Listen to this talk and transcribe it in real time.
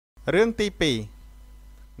រឿងទី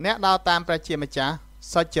2អ្នកដើរតាមព្រះជាម្ចាស់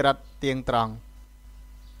សុចរិតទៀងត្រង់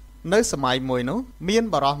នៅសម័យមួយនោះមាន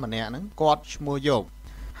បរិសម្នាក់ហ្នឹងគាត់ឈ្មោះយោប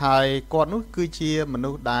ហើយគាត់នោះគឺជាមនុ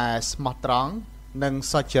ស្សដែលស្មោះត្រង់និង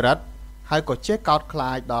សុចរិតហើយក៏ចេះកោតខ្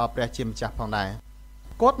លាចដល់ព្រះជាម្ចាស់ផងដែរ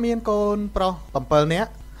គាត់មានកូនប្រុស7នា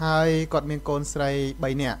ក់ហើយគាត់មានកូនស្រី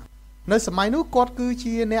3នាក់នៅសម័យនោះគាត់គឺ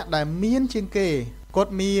ជាអ្នកដែលមានជាងគេគា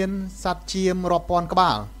ត់មានសត្វចៀមរាប់ពាន់ក្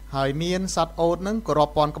បាលហើយមានសត្វអូតហ្នឹងក៏រា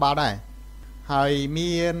ប់ពាន់ក្បាលដែរហើយ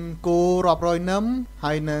មានគោរាប់រយនឹម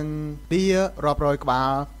ហើយនឹងទារាប់រយក្បា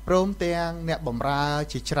លព្រមទាំងអ្នកបម្រើ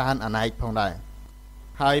ជាច្រើនអនេកផងដែរ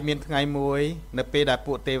ហើយមានថ្ងៃមួយនៅពេលដែល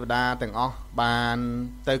ពួកទេវតាទាំងអស់បាន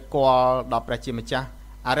ទៅគាល់ដល់ព្រះជាម្ចាស់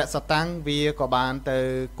អរិយសតាំងវាក៏បានទៅ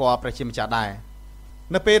គាល់ព្រះជាម្ចាស់ដែរ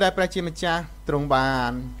នៅពេលដែលព្រះជាម្ចាស់ទ្រង់បា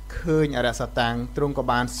នឃើញអរិយសតាំងទ្រង់ក៏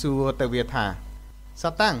បានសួរទៅវាថាស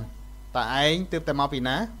តាំងតើឯងទើបតែមកពី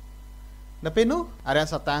ណានៅពេលនោះអរិយ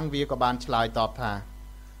សតាំងវាក៏បានឆ្លើយតបថា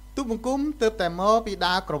ទូបង្គំទើបតែមកពី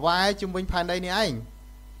ដើរក្រវ៉ែជុំវិញផែនដីនេះឯង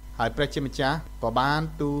ហើយព្រះជាម្ចាស់ក៏បាន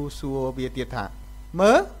ទូសួរវាទៀតថា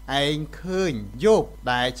មើលឯងឃើញយោប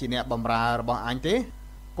ដែលជាអ្នកបម្រើរបស់អញទេ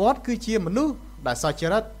គាត់គឺជាមនុស្សដែលសុច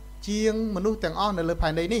រិតជាងមនុស្សទាំងអស់នៅលើផែ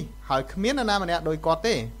នដីនេះហើយគ្មាននរណាម្នាក់ដូចគាត់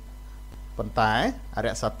ទេប៉ុន្តែអ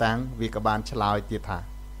រិយសតាំងវាក៏បានឆ្លើយទៀតថា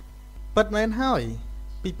ពិតមែនហើយ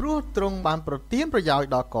ពីព្រោះទ្រង់បានប្រទានប្រយោជ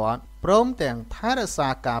ន៍ដល់គាត់ព្រមទាំងថែរក្សា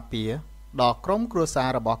ការពារដល់ក្រុមគ្រួសារ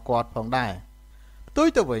របស់គាត់ផងដែរផ្ទុយ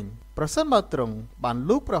ទៅវិញប្រសិនបើទ្រង់បាន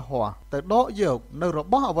លូកប្រហ័សទៅដកយកនៅរ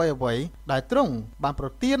បស់អ្វីៗដែលទ្រង់បានប្រ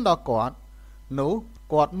ទានដល់គាត់នោះ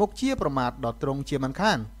គាត់មុខជាប្រមាថដល់ទ្រង់ជាមិន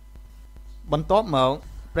ខានបន្ទាប់មក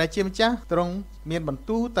ព្រះជាម្ចាស់ទ្រង់មានបន្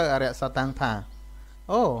ទូលទៅអរិយសតាំងថា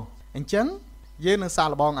អូអញ្ចឹងយើងនឹងសាក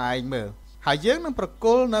ល្បងឯងមើលហើយយើងនឹងប្រគ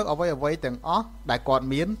ល់នៅអ្វីៗទាំងអស់ដែលគាត់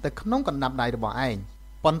មានទៅក្នុងកណ្ដាប់ដៃរបស់ឯង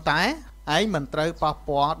ប៉ុន្តែឯងមិនត្រូវប៉ះ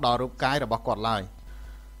ពាល់ដល់រូបកាយរបស់គាត់ឡើយ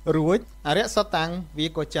រួចអរិយសតាំងវា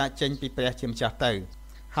ក៏ចាកចេញពីព្រះជាម្ចាស់ទៅ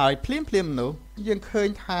ហើយភ្លាមនោះយើងឃើញ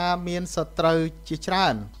ថាមានសត្រូវជាច្រើ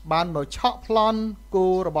នបានមកឆក់ប្លន់គោ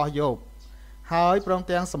របស់យោបហើយព្រម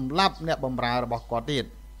ទាំងសម្លាប់អ្នកបម្រើរបស់គាត់ទៀត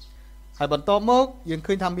ហើយបន្ទាប់មកយើង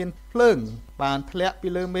ឃើញថាមានភ្លើងបានធ្លាក់ពី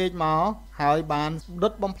លើមេឃមកហើយបានដុ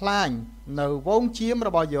តបំផ្លាញនៅវងជៀមរ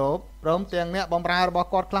បស់យោបព្រមទាំងអ្នកបម្រើរបស់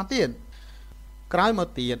គាត់ខ្លះទៀតក្រោយមក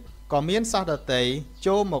ទៀតក៏មានសត្វដទៃ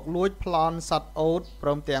ចូលមកលួចប្លន់សត្វអូតព្រ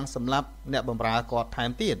មទាំងសម្លាប់អ្នកបម្រើគាត់ថែ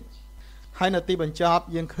មទៀតហើយនៅទីបញ្ចប់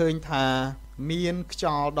យើងឃើញថាមានខ្យ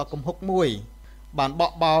ល់ដ៏គំហុកមួយបានប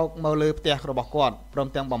ក់បោកមកលើផ្ទះរបស់គាត់ព្រម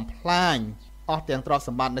ទាំងបំផ្លាញអស់ទាំងទ្រព្យស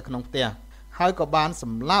ម្បត្តិនៅក្នុងផ្ទះហើយក៏បានស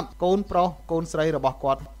ម្លាប់កូនប្រុសកូនស្រីរបស់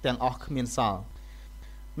គាត់ទាំងអស់គ្មានសល់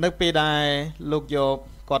នៅពេលដែលលោកយោប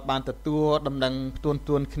គាត់បានទទួលដំណឹងផ្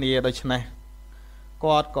ទួនគ្នាដូច្នេះ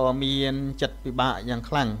គាត់ក៏មានចិត្តពិបាកយ៉ាង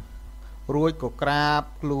ខ្លាំងរួចក៏ក្រាប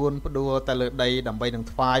ខ្លួនផ្ដួលទៅលើដីដើម្បីនឹង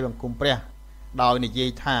ថ្វាយបង្គំព្រះដោយនិយាយ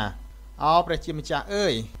ថាអោព្រះជាម្ចាស់អើ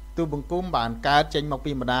យទូបង្គំបានកើតចេញមក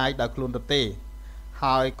ពីម្ដាយដោយខ្លួនទទេ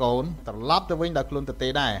ហើយកូនត្រឡប់ទៅវិញដោយខ្លួនទទេ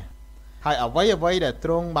ដែរហើយអ្វីដែលទ្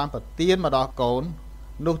រង់បានប្រទានមកដល់កូន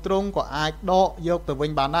នោះទ្រង់ក៏អាចដកយកទៅវិ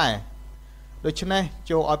ញបានដែរដូច្នេះ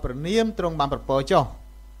ចូលឲ្យប្រនាមទ្រង់បានប្រពើចុះ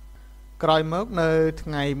ក្រោយមកនៅថ្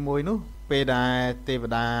ងៃមួយនោះពេលដែលទេវ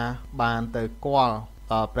តាបានទៅគាល់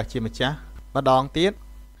ដល់ព្រះជាម្ចាស់ម្ដងទៀត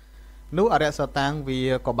នោះអរិយសតាំងវា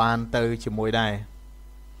ក៏បានទៅជាមួយដែរ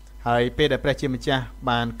ហើយពេលដែលព្រះជាម្ចាស់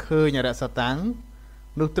បានឃើញអរិយសតាំង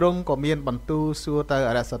នោះទ្រង់ក៏មានបន្ទូលសួរទៅ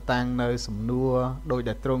អរិយសតាំងនៅសំណួរដោយ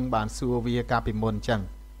ដែលទ្រង់បានសួរវាកាលពីមុនអញ្ចឹង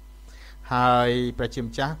ហើយព្រះជា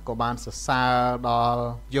ម្ចាស់ក៏បានសរសើរដល់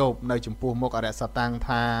យោបនៅចំពោះមុខអរិយសតាំង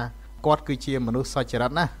ថាគាត់គឺជាមនុស្សសុចរិ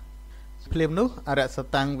តណាស់ភ្លាមនោះអរិយស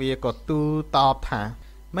តាំងវាក៏ទូលតបថា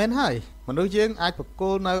មែនហើយមនុស្សយើងអាចប្រគ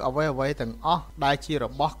ល់នៅអ្វីទាំងអស់ដែលជារ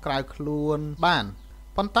បស់ក្រៅខ្លួនបាន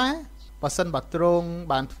ប៉ុន្តែបើសិនបើទ្រង់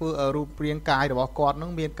បានធ្វើឲ្យរូបរាងកាយរបស់គាត់នឹ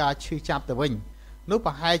ងមានការឈឺចាប់ទៅវិញនោះ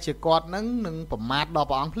ប្រហែលជាគាត់នឹងប្រមាថដល់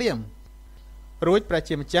ព្រះអង្គភ្លាមរួចព្រះ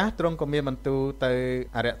ជាម្ចាស់ទ្រង់ក៏មានបន្ទូលទៅ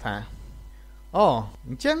អរិយថាអូអ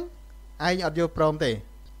ញ្ចឹងឯងអត់យល់ព្រមទេ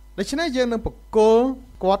ដូច្នេះយើងនឹងប្រគល់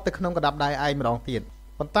គាត់ទៅក្នុងកណ្ដាប់ដៃឯងម្ដងទៀត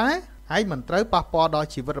ប៉ុន្តែឯងមិនត្រូវប៉ះពាល់ដល់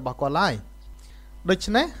ជីវិតរបស់គាត់ឡើយដូ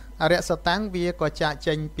ច្នេះអរិយសតាំងវាក៏ចាក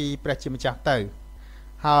ចេញពីព្រះជាម្ចាស់ទៅ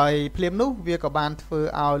ហើយភ្លាមនោះវាក៏បានធ្វើ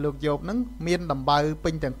ឲ្យលោកយោបនឹងមានដំបៅពេ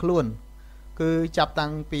ញទាំងខ្លួនគឺចាប់តាំ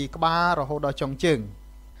ងពីក្បាលរហូតដល់ចុងជើង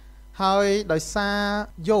ហើយដោយសារ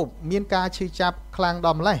យោបមានការឈឺចាប់ខ្លាំងដ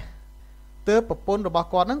ល់ម្លេះទើបប្រពន្ធរបស់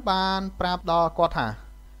គាត់នឹងបានប្រាប់ដល់គាត់ថា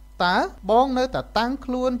តើបងនៅតែតាំង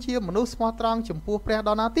ខ្លួនជាមនុស្សស្មោះត្រង់ចំពោះព្រះដ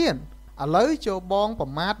ល់ណាទៀតឥឡូវចូលបងប្រ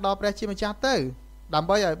មាថដល់ព្រះជាម្ចាស់ទៅដើម្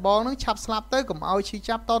បីឲ្យបងនឹងឆាប់ស្លាប់ទៅកុំឲ្យឈឺ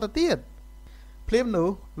ចាប់តទៅទៀត ភ្លាមនោះ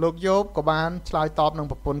លោកយោបក៏បានឆ្លើយតបនឹង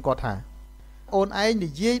ប្រពន្ធគាត់ថាអូនឯងនិ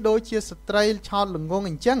យាយដូចជាស្ត្រីឆោតល្ងង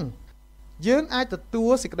អញ្ចឹងយើងអាចទទួ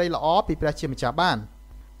លសេចក្តីល្អពីព្រះជាម្ចាស់បាន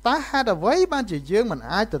តើហេតុអ្វីបានជាយើងមិន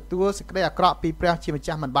អាចទទួលសេចក្តីអាក្រក់ពីព្រះជាម្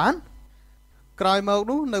ចាស់មិនបានក្រោយមក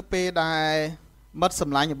នោះនៅពេលដែលមិត្តស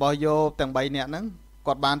ម្លាញ់របស់យោបទាំង3នាក់ហ្នឹង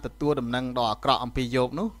គាត់បានទទួលដំណឹងដ៏អាក្រក់អំពីយោប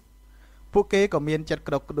នោះពួកគេក៏មានចិត្ត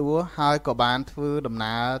ក្តុកក្តួលហើយក៏បានធ្វើដំ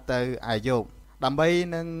ណើរទៅឯយោបដើម្បី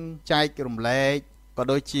នឹងចែករំលែកក៏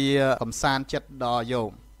ដូចជាកំសាន្តចិត្តដល់យោប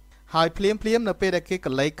ហើយភ្លាមនៅពេលដែលគេក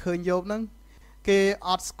លេចឃើញយោបហ្នឹងគេអ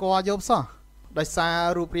ត់ស្គាល់យោបសោះដោយសារ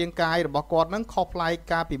រូបរាងកាយរបស់គាត់ហ្នឹងខុសប្លែក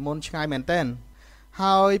កាលពីមុនឆ្ងាយមែនទែន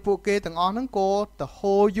ហើយពួកគេទាំងអស់ហ្នឹងក៏ទៅ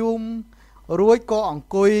ហូរយំរួចក៏អង្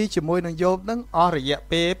គុយជាមួយនឹងយោបហ្នឹងអស់រយៈ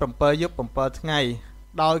ពេល7យប់7ថ្ងៃ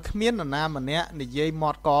ដោយគ្មាននរណាម្នាក់និយាយមា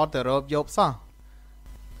ត់កទៅរកយោបសោះ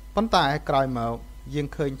ប៉ុន្តែក្រោយមកយើង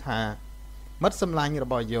ឃើញថាមិត្តសម្លាញ់រ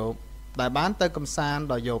បស់យោបដែលបានទៅកំសាន្ត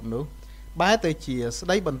ដល់យោបនោះបែរទៅជាស្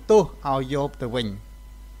ដីបន្ទោសឲ្យយោបទៅវិញ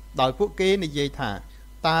ដោយពួកគេនិយាយថា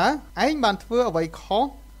តើឯងបានធ្វើអ្វីខុស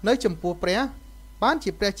នៅចំពោះព្រះបានជា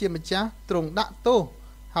ព្រះជាម្ចាស់ទ្រង់ដាក់ទោស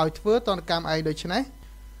ហើយធ្វើទណ្ឌកម្មឯងដូច្នេះ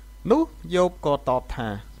នោះយោបក៏តបថា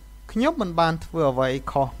ខ្ញុំមិនបានធ្វើអ្វី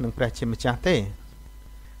ខុសនឹងព្រះជាម្ចាស់ទេ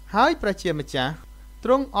ហើយព្រះជាម្ចាស់ទ្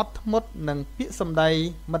រង់អត់ធ្មត់នឹងពាក្យសម្ដី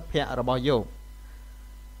មិត្តភក្តិរបស់យោប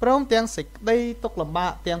ព្រមទាំងសេចក្តីទុក្ខលំបា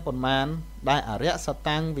កទាំងប៉ុន្មានដែលអរិយស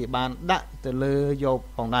តាំងវាបានដាក់ទៅលើយោប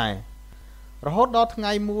ផងដែររហូតដល់ថ្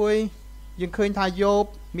ងៃមួយយើងឃើញថាយោប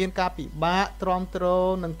មានការពិបាកទ្រាំទ្រ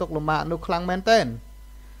នឹងទុក្ខលំបាកនោះខ្លាំងមែនទែន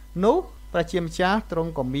នោះព្រះជាម្ចាស់ទ្រ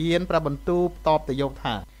ង់ក៏មានព្រះបន្ទូលតបទៅយោប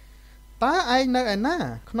ថាតើឯងនៅឯណា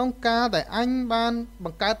ក្នុងកាលដែលអញបានប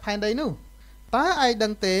ង្កើតផែនដីនោះតើឯងដឹ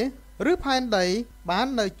ងទេឬផែនដីបាន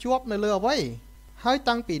នៅជាប់នៅលើអ្វីហើយ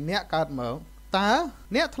តាំងពីអ្នកកើតមកតើ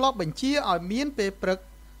អ្នកធ្លាប់បញ្ជាឲ្យមានពេលព្រឹក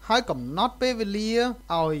ហើយកំណត់ពេលវេលា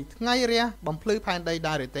ឲ្យថ្ងៃរះបំភ្លឺផែនដី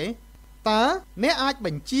ដែរឬទេតើអ្នកអាចប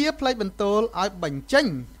ញ្ជាផ្លេចបន្ទោលឲ្យបញ្ចេញ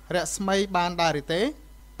រស្មីបានដែរឬទេ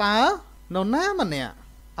តើនរណាម្នាក់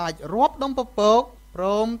អាចរាប់ដុំពពកព្រ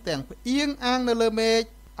មទាំងផ្អៀងអាងនៅលើមេឃ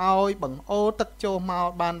ឲ្យបង្អូរទឹកចូលមក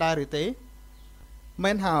បានដែរឬទេ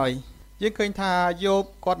មែនហើយយើងឃើញថាយោប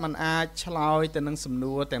គាត់មិនអាចឆ្លើយទៅនឹងសំ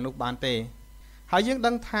ណួរទាំងនោះបានទេហើយយើង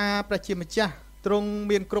ដឹងថាព្រះជាម្ចាស់ទ្រង់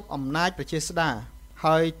មានគ្រប់អំណាចប្រជាស្ដា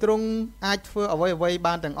ហើយទ្រង់អាចធ្វើអ្វី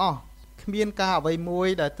បានទាំងអស់គ្មានការអ្វីមួយ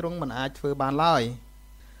ដែលទ្រង់មិនអាចធ្វើបានឡើយ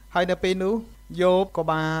ហើយនៅពេលនោះយោបក៏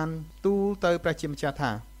បានទូលទៅព្រះជាម្ចាស់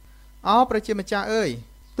ថាអោព្រះជាម្ចាស់អើយ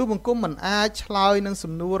ទូលបង្គំមិនអាចឆ្លើយនឹង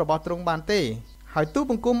សំណួររបស់ទ្រង់បានទេហើយទូល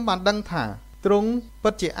បង្គំបានដឹងថាទ្រង់ពិ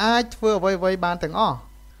តជាអាចធ្វើអ្វីបានទាំងអស់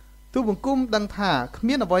ទូលបង្គំដឹងថាគ្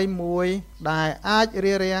មានអ្វីមួយដែលអាច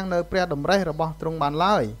រារាំងនៅព្រះតម្រិះរបស់ទ្រង់បាន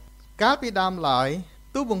ឡើយកាលពីដើមឡើយ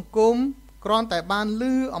ទូលបង្គំគ្រាន់តែបានឮ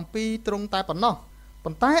អំពីទ្រង់តែប៉ុណ្ណោះ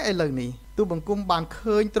ប៉ុន្តែឥឡូវនេះទូលបង្គំបាន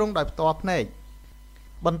ឃើញទ្រង់ដោយផ្ទាល់ភ្នែក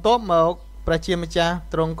បន្ទាប់មកព្រះជាម្ចាស់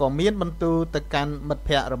ទ្រង់ក៏មានបន្ទូលទៅកាន់មិត្តភ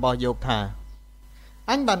ក្តិរបស់យោបថា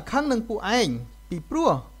អញបានខឹងនឹងពួកឯងពីព្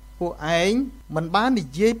រោះពួកឯងមិនបាននិ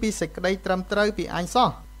យាយពីសេចក្តីត្រឹមត្រូវពីអញសោះ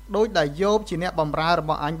ដោយដែលយោបជាអ្នកបម្រើរប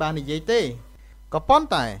ស់អញបាននិយាយទេក៏ប៉ុន្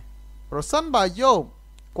តែប្រសិនបើយោប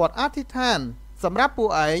គាត់អធិដ្ឋានសម្រាប់ពួក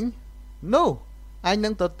ឯងនោះអញនឹ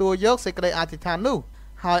ងទទួលយកសេចក្តីអធិដ្ឋាននោះ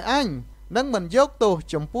ហើយអញនឹងមិនយកទោស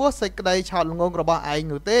ចំពោះសេចក្តីឆោតល្ងង់របស់ឯង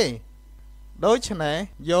នោះទេដូច្នេះ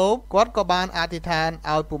យោបគាត់ក៏បានអធិដ្ឋាន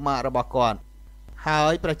ឲ្យពុម៉ារបស់គាត់ហើ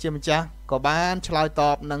យព្រះជាម្ចាស់ក៏បានឆ្លើយត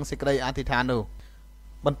បនឹងសេចក្តីអធិដ្ឋាននោះ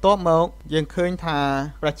បន្ទាប់មកយើងឃើញថា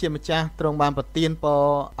ព្រះជាម្ចាស់ទ្រង់បានប្រទានពរ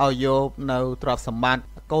ឲ្យយោបនៅទ្រព្យសម្បត្តិ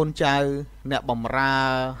កូនចៅអ្នកបម្រើ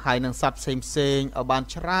ហើយនឹងសត្វផ្សេងឲ្យបាន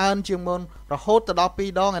ច្រើនជាងមុនរហូតទៅដល់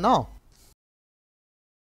2ដងឯណោះ